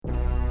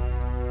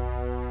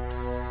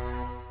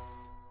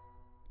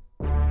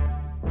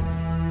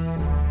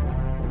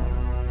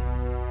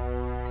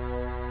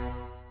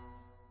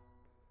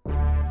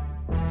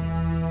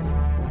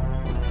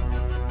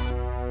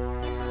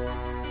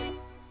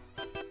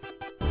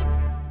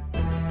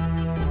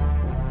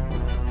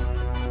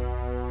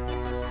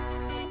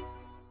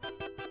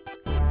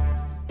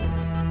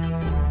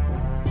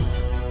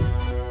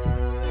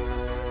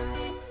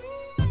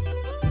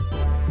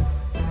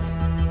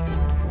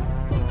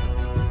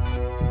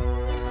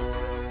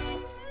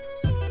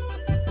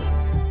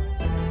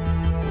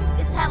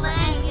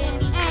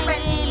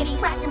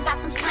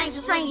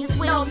strangers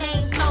with no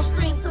names, no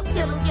strings, took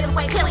killers, get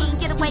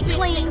away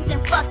clean. Niggas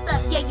and fucked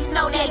up, yeah, you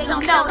know that,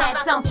 don't know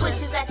that, don't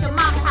pushes at your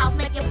mama house,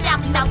 make your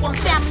family not one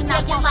family,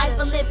 not your life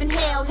a living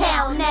hell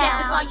now.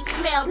 That's all you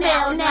smell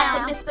now.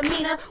 Like a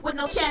misdemeanor with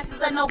no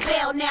chances of no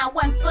bail now.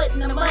 One foot in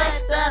the mud,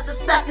 the other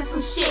stuck in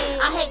some shit.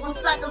 I hate when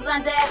suckers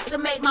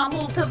underestimate my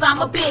moves, cause I'm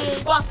a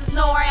bitch. Bosses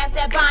know her as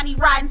that Bonnie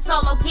riding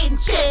solo, getting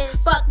chips.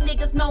 Fuck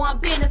niggas know I'm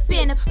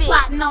benefit,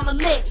 plotting on a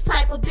lick.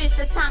 Type of bitch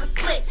that kinda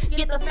slick,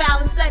 get the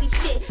foul and study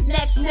shit.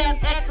 Next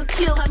step,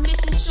 execute, her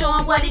mission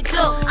showing what it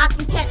do. I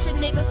can catch a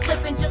nigga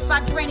slipping just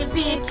by grinning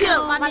being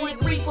killed. My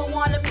nigga Reaper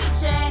wanna meet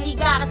ya and he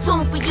got a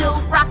tune for you.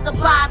 Rock the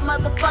vibe,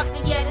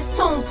 motherfucker, yeah, this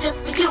tune's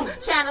just for you.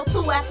 Channel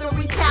 2 after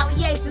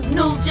retaliation's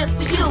news just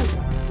for you.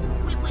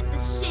 We with the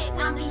shit,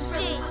 I'm the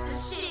shit.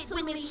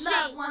 Too many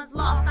loved ones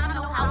lost, I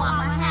know how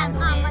I'ma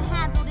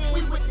handle this.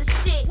 We with the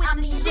shit, I'm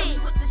the shit.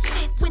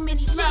 Too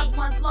many loved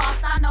ones lost,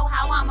 I know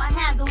how I'ma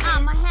handle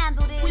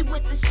this. We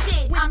with the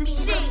shit, I'm the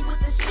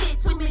shit.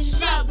 Too many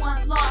loved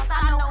ones lost,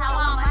 I know how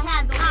I'ma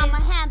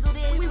handle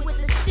this. We with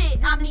the shit,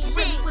 I'm the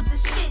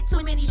shit.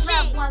 Too many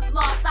loved ones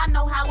lost, I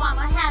know how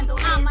I'ma handle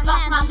this.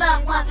 Lost my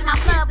loved ones and I'm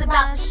pissed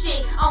about the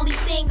shit. Only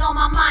thing on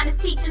my mind is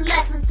teaching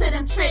lessons to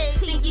them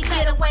tricks. Think you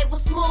get away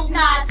with smooth,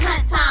 nah, it's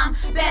hunt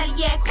time. Better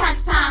yet,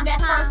 crunch time.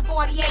 That first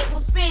 48 will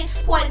spin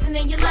poison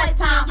in your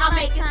lifetime. I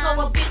make it so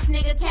a bitch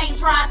nigga can't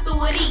drive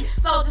through and eat.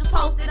 Soldiers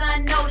posted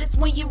unnoticed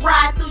when you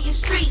ride through your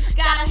street.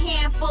 Got a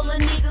handful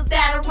of niggas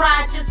that'll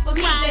ride just for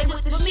me. They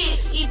with the shit,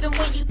 even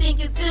when you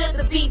think it's good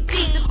to be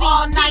deep.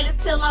 All nighters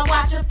till I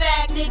watch a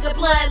fag nigga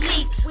blood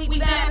leak. We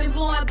vamping,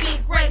 blowing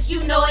big grapes,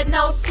 you know it,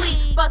 no sleep.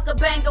 Fuck a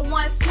banger,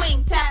 one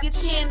swing, tap your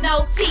chin,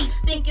 no teeth.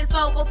 Think it's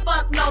over,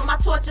 fuck no, my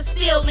torture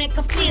still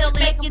incomplete.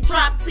 Make you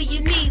drop to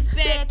your knees,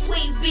 beg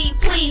please, be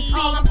pleased.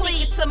 All I'm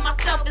thinking to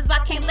myself is I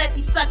can't let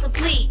these suckers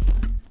leave.